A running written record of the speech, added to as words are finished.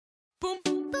Hi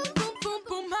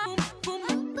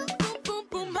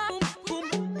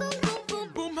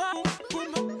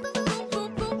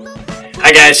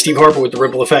guys, Steve Harper with the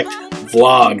Ripple Effect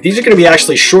vlog. These are going to be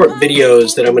actually short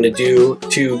videos that I'm going to do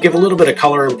to give a little bit of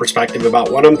color and perspective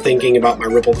about what I'm thinking about my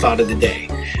Ripple Thought of the Day.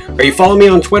 Are you following me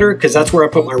on Twitter? Because that's where I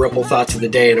put my Ripple Thoughts of the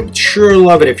Day, and I would sure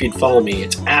love it if you'd follow me.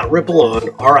 It's at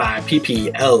Rippleon,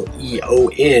 R-I-P-P-L-E-O-N,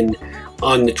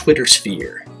 on the Twitter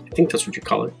sphere. I think that's what you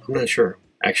call it. I'm not sure,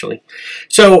 actually.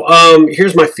 So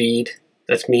here's my feed.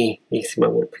 That's me. You see my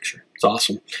little picture. It's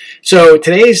awesome. So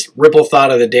today's Ripple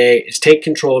Thought of the Day is take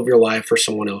control of your life or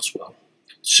someone else will.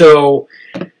 So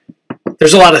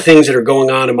there's a lot of things that are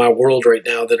going on in my world right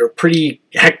now that are pretty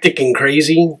hectic and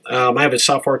crazy. I have a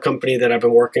software company that I've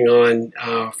been working on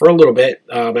for a little bit.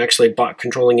 Actually bought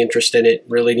controlling interest in it.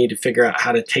 Really need to figure out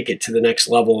how to take it to the next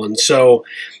level. And so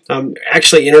I'm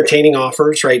actually entertaining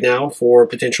offers right now for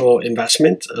potential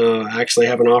investment. I actually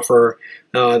have an offer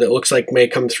that looks like may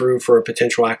come through for a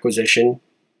potential acquisition.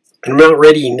 I'm not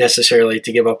ready necessarily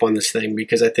to give up on this thing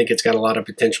because I think it's got a lot of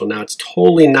potential. Now, it's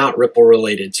totally not Ripple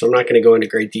related, so I'm not going to go into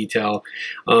great detail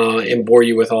and bore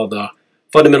you with all the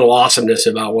fundamental awesomeness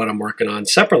about what I'm working on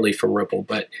separately from Ripple.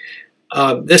 But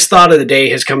this thought of the day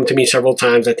has come to me several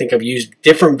times. I think I've used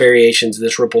different variations of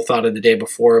this Ripple thought of the day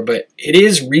before, but it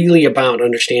is really about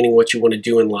understanding what you want to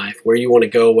do in life, where you want to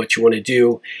go, what you want to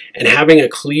do, and having a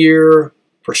clear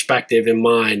perspective in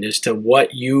mind as to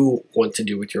what you want to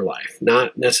do with your life,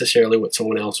 not necessarily what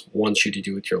someone else wants you to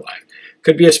do with your life.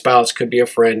 Could be a spouse, could be a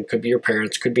friend, could be your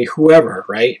parents, could be whoever,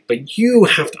 right? But you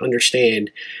have to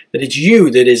understand that it's you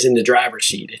that is in the driver's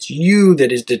seat. It's you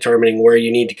that is determining where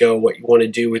you need to go, what you want to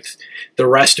do with the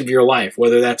rest of your life,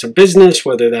 whether that's a business,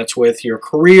 whether that's with your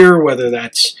career, whether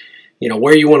that's,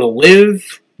 where you want to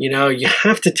live. You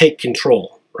have to take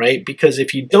control, right? Because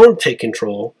if you don't take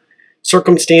control,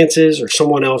 circumstances or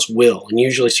someone else will, and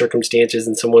usually circumstances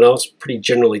and someone else pretty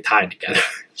generally tied together.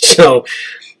 So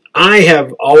I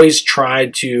have always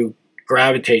tried to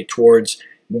gravitate towards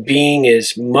being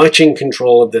as much in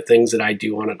control of the things that I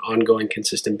do on an ongoing,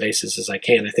 consistent basis as I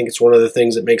can. I think it's one of the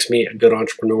things that makes me a good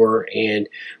entrepreneur and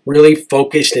really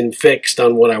focused and fixed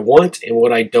on what I want and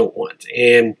what I don't want.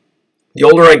 And the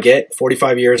older I get,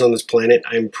 45 years on this planet,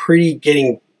 I'm pretty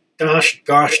getting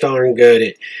gosh darn good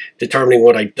at determining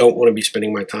what I don't want to be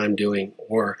spending my time doing,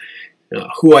 or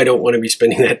who I don't want to be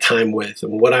spending that time with,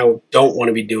 and what I don't want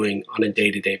to be doing on a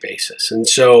day-to-day basis. And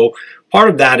so part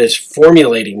of that is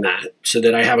formulating that so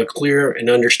that I have a clear and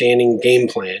understanding game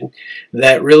plan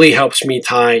that really helps me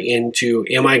tie into,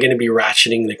 am I going to be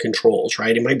ratcheting the controls,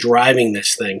 right? Am I driving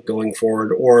this thing going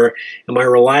forward, or am I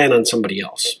relying on somebody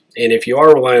else? And if you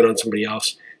are relying on somebody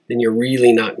else, then you're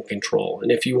really not in control.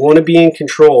 And if you want to be in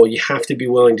control, you have to be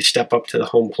willing to step up to the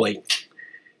home plate,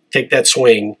 take that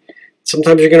swing.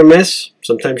 Sometimes you're going to miss.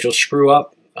 Sometimes you'll screw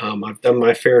up. I've done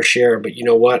my fair share, but you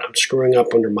know what? I'm screwing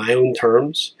up under my own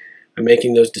terms. I'm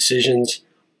making those decisions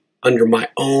under my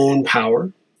own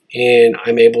power, and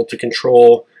I'm able to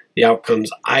control the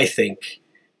outcomes I think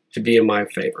to be in my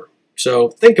favor. So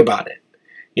think about it.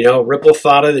 Ripple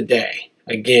Thought of the Day.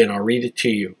 Again, I'll read it to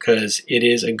you because it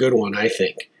is a good one, I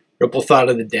think. Ripple Thought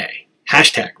of the Day.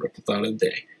 Hashtag Ripple Thought of the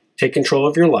Day. Take control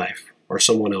of your life or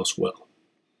someone else will.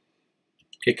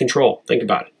 Get control. Think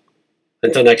about it.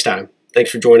 Until next time,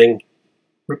 thanks for joining.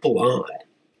 Ripple on.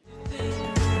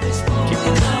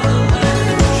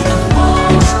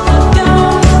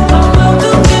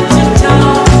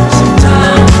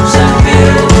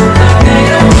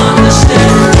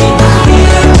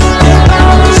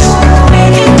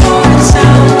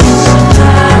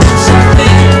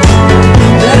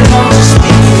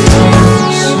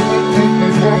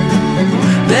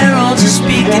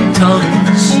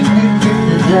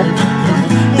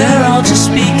 They're all just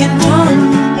speaking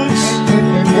tongues.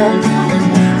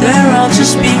 They're all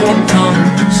just speaking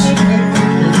tongues.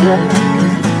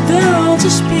 They're all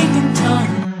just speaking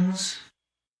tongues.